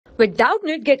With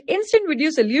Doubtnut, get instant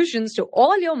video solutions to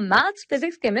all your maths,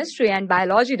 physics, chemistry, and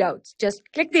biology doubts. Just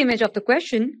click the image of the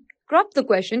question, crop the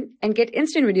question, and get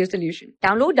instant video solution.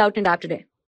 Download Doubtnut app today.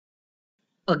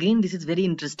 Again, this is very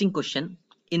interesting question.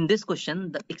 In this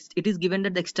question, it is given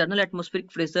that the external atmospheric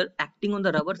pressure acting on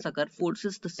the rubber sucker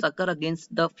forces the sucker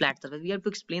against the flat surface. We have to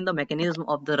explain the mechanism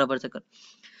of the rubber sucker.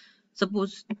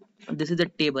 Suppose this is a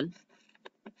table.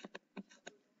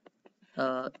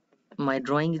 My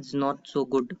drawing is not so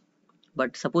good,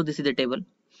 but suppose this is a table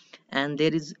and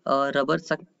there is a rubber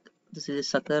sucker. This is a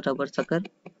sucker, rubber sucker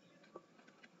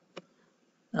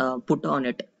put on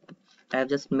it. I have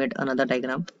just made another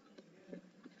diagram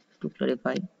to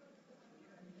clarify.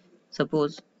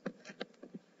 Suppose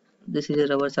this is a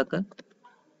rubber sucker.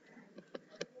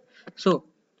 So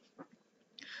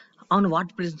on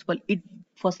what principle? It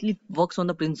firstly works on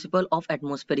the principle of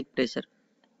atmospheric pressure.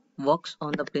 Works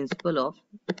on the principle of,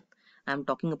 I am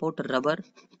talking about rubber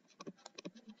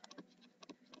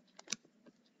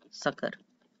sucker.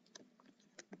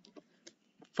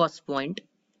 First point,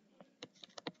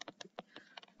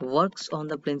 works on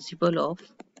the principle of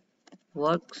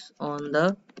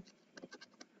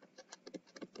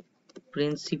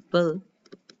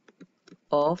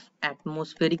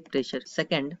atmospheric pressure.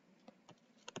 Second,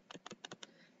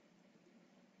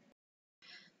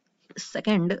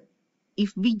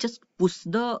 if we just push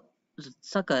the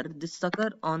sucker, this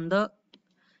sucker on the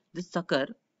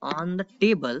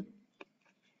table,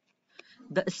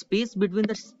 the space between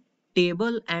the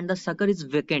table and the sucker is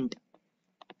vacant.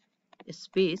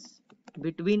 Space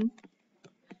between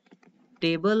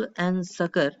table and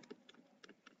sucker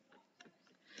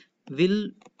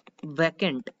will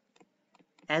vacant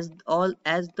as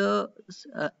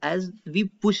we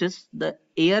pushes the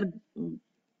air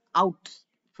out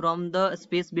from the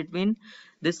space between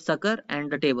this sucker and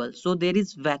the table. So there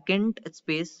is vacant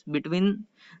space between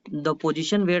the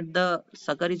position where the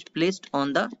sucker is placed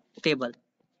on the table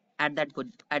at that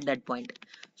point.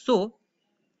 So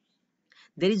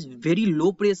there is very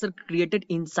low pressure created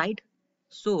inside.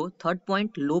 So third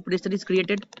point, low pressure is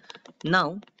created.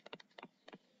 Now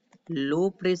low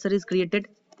pressure is created.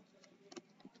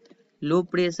 Low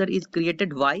pressure is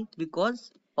created. Why?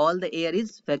 Because all the air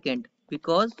is vacant.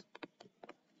 Because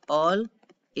all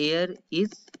air is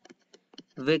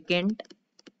vacant.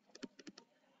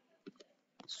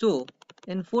 So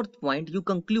in fourth point, you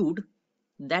conclude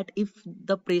that if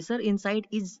the pressure inside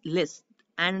is less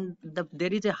and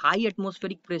there is a high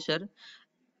atmospheric pressure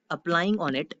applying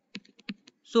on it,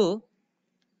 so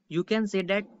you can say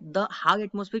that the high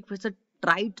atmospheric pressure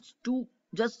tries to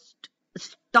just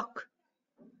stuck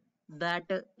that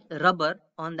rubber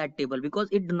on that table because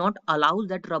it do not allows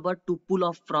that rubber to pull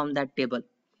off from that table.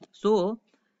 So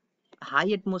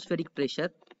high atmospheric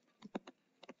pressure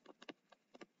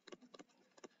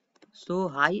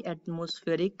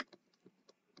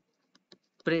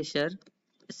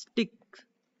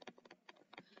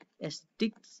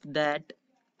sticks that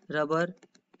rubber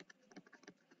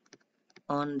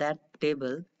on that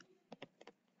table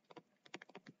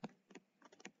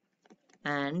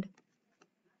and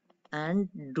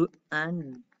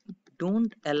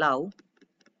don't allow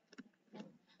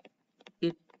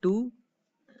it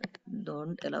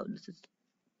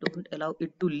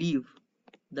to leave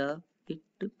the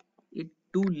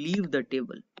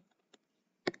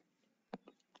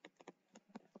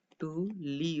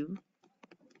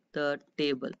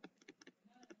table.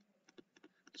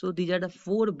 So these are the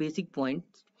four basic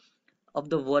points of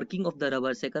the working of the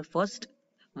rubber sucker. First,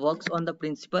 works on the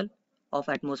principle of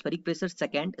atmospheric pressure.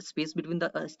 Second, space between the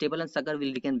table and sucker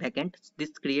will become vacant.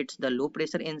 This creates the low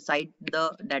pressure inside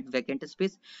that vacant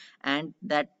space, and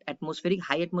that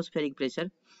high atmospheric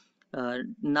pressure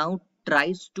now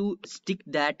tries to stick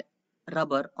that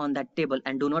rubber on that table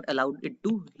and do not allow it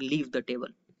to leave the table.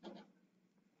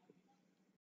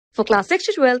 For class 6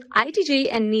 to 12, IIT JEE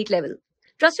and NEET level.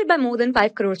 Trusted by more than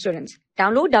 5 crore students.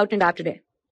 Download Doubtnut app today.